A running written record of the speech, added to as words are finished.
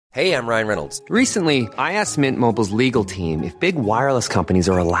Hey, I'm Ryan Reynolds. Recently, I asked Mint Mobile's legal team if big wireless companies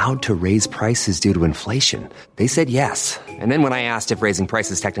are allowed to raise prices due to inflation. They said yes. And then when I asked if raising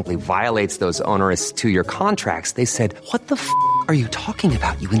prices technically violates those onerous two-year contracts, they said, "What the f*** are you talking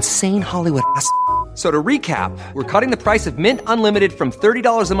about, you insane Hollywood ass?" So to recap, we're cutting the price of Mint Unlimited from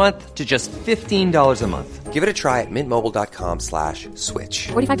 $30 a month to just $15 a month. Give it a try at mintmobile.com/switch.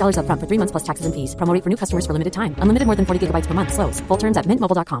 $45 up front for 3 months plus taxes and fees. Promo rate for new customers for limited time. Unlimited more than 40 gigabytes per month. Slows full terms at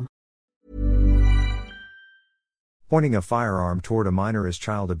mintmobile.com. Pointing a firearm toward a minor is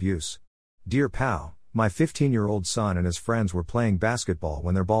child abuse. Dear PAO, my 15-year-old son and his friends were playing basketball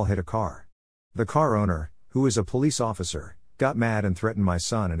when their ball hit a car. The car owner, who is a police officer, got mad and threatened my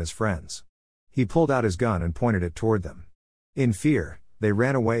son and his friends. He pulled out his gun and pointed it toward them. In fear, they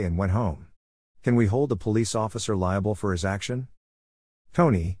ran away and went home. Can we hold the police officer liable for his action?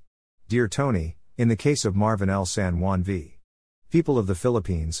 Tony. Dear Tony, in the case of Marvin L. San Juan v. People of the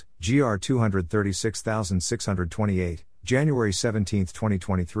Philippines, GR 236628, January 17,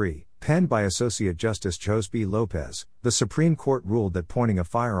 2023, penned by Associate Justice Jose B. Lopez, the Supreme Court ruled that pointing a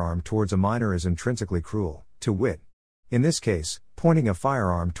firearm towards a minor is intrinsically cruel, to wit. In this case, pointing a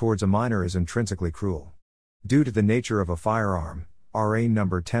firearm towards a minor is intrinsically cruel. Due to the nature of a firearm, RA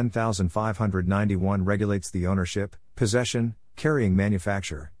number 10591 regulates the ownership, possession, carrying,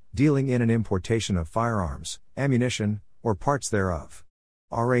 manufacture, dealing in and importation of firearms, ammunition, or parts thereof.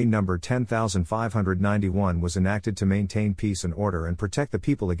 RA number 10591 was enacted to maintain peace and order and protect the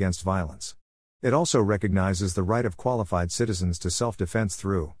people against violence. It also recognizes the right of qualified citizens to self-defense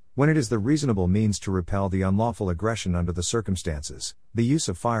through, when it is the reasonable means to repel the unlawful aggression under the circumstances, the use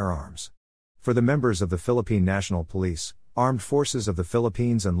of firearms. For the members of the Philippine National Police, Armed Forces of the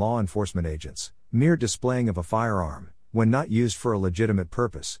Philippines and law enforcement agents, mere displaying of a firearm, when not used for a legitimate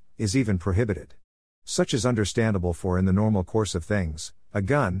purpose, is even prohibited. Such is understandable, for in the normal course of things, a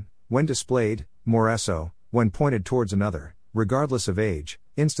gun, when displayed, more eso, when pointed towards another, regardless of age,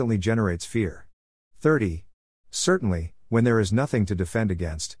 instantly generates fear. 30. Certainly, when there is nothing to defend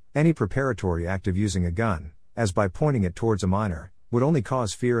against, any preparatory act of using a gun, as by pointing it towards a minor, would only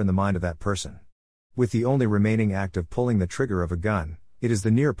cause fear in the mind of that person. With the only remaining act of pulling the trigger of a gun, it is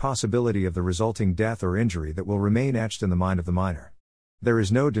the near possibility of the resulting death or injury that will remain etched in the mind of the minor. There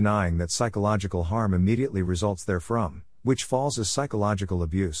is no denying that psychological harm immediately results therefrom, which falls as psychological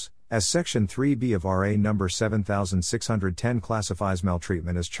abuse, as Section 3B of RA number 7610 classifies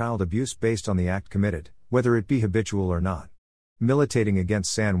maltreatment as child abuse based on the act committed, whether it be habitual or not. Militating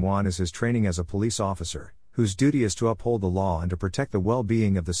against San Juan is his training as a police officer, whose duty is to uphold the law and to protect the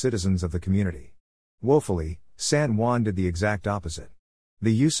well-being of the citizens of the community. Woefully, San Juan did the exact opposite.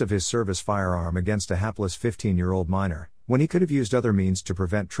 The use of his service firearm against a hapless 15-year-old minor, when he could have used other means to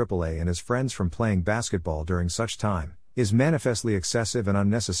prevent AAA and his friends from playing basketball during such time, is manifestly excessive and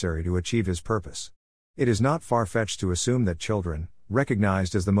unnecessary to achieve his purpose. It is not far-fetched to assume that children,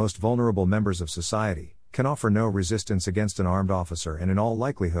 recognized as the most vulnerable members of society, can offer no resistance against an armed officer and in all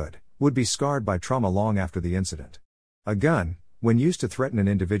likelihood, would be scarred by trauma long after the incident. A gun, when used to threaten an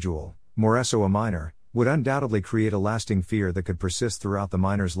individual, more so a minor, would undoubtedly create a lasting fear that could persist throughout the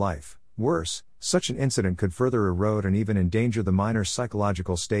minor's life. Worse, such an incident could further erode and even endanger the minor's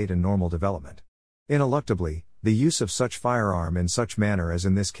psychological state and normal development. Ineluctably, the use of such firearm in such manner as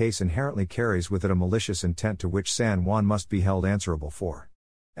in this case inherently carries with it a malicious intent to which San Juan must be held answerable for.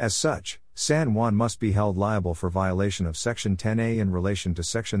 As such, San Juan must be held liable for violation of Section 10A in relation to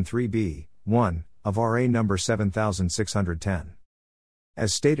Section 3B, 1, of RA number 7610.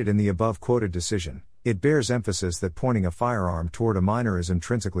 As stated in the above quoted decision, it bears emphasis that pointing a firearm toward a minor is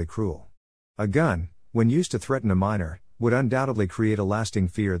intrinsically cruel. A gun, when used to threaten a minor, would undoubtedly create a lasting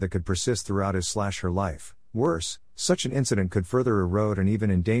fear that could persist throughout his/her life. Worse, such an incident could further erode and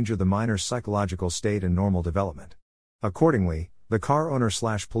even endanger the minor's psychological state and normal development. Accordingly, the car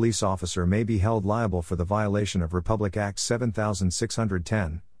owner/police officer may be held liable for the violation of Republic Act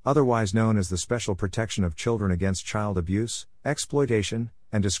 7610, otherwise known as the Special Protection of Children Against Child Abuse, Exploitation,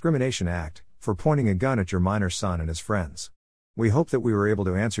 and Discrimination Act, for pointing a gun at your minor son and his friends. We hope that we were able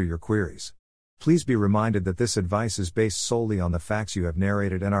to answer your queries. Please be reminded that this advice is based solely on the facts you have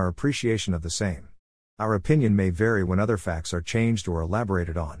narrated and our appreciation of the same. Our opinion may vary when other facts are changed or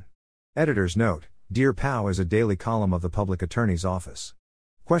elaborated on. Editor's note: Dear PAO is a daily column of the Public Attorney's Office.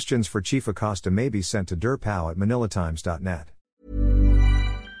 Questions for Chief Acosta may be sent to dirpao@manilatimes.net.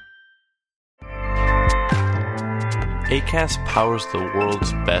 Acast powers the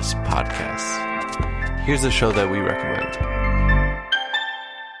world's best podcasts. Here's a show that we recommend.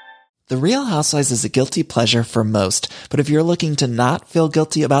 The Real Housewives is a guilty pleasure for most, but if you're looking to not feel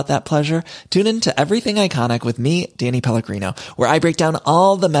guilty about that pleasure, tune in to Everything Iconic with me, Danny Pellegrino, where I break down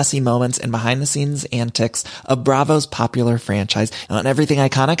all the messy moments and behind-the-scenes antics of Bravo's popular franchise. And on Everything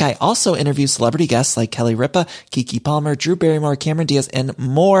Iconic, I also interview celebrity guests like Kelly Ripa, Keke Palmer, Drew Barrymore, Cameron Diaz, and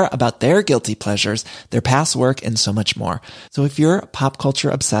more about their guilty pleasures, their past work, and so much more. So if you're pop culture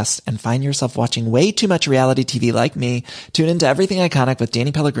obsessed and find yourself watching way too much reality TV like me, tune into Everything Iconic with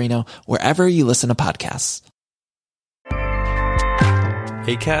Danny Pellegrino wherever you listen to podcasts.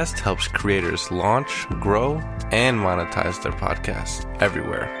 Acast helps creators launch, grow, and monetize their podcasts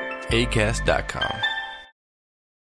everywhere. Acast.com.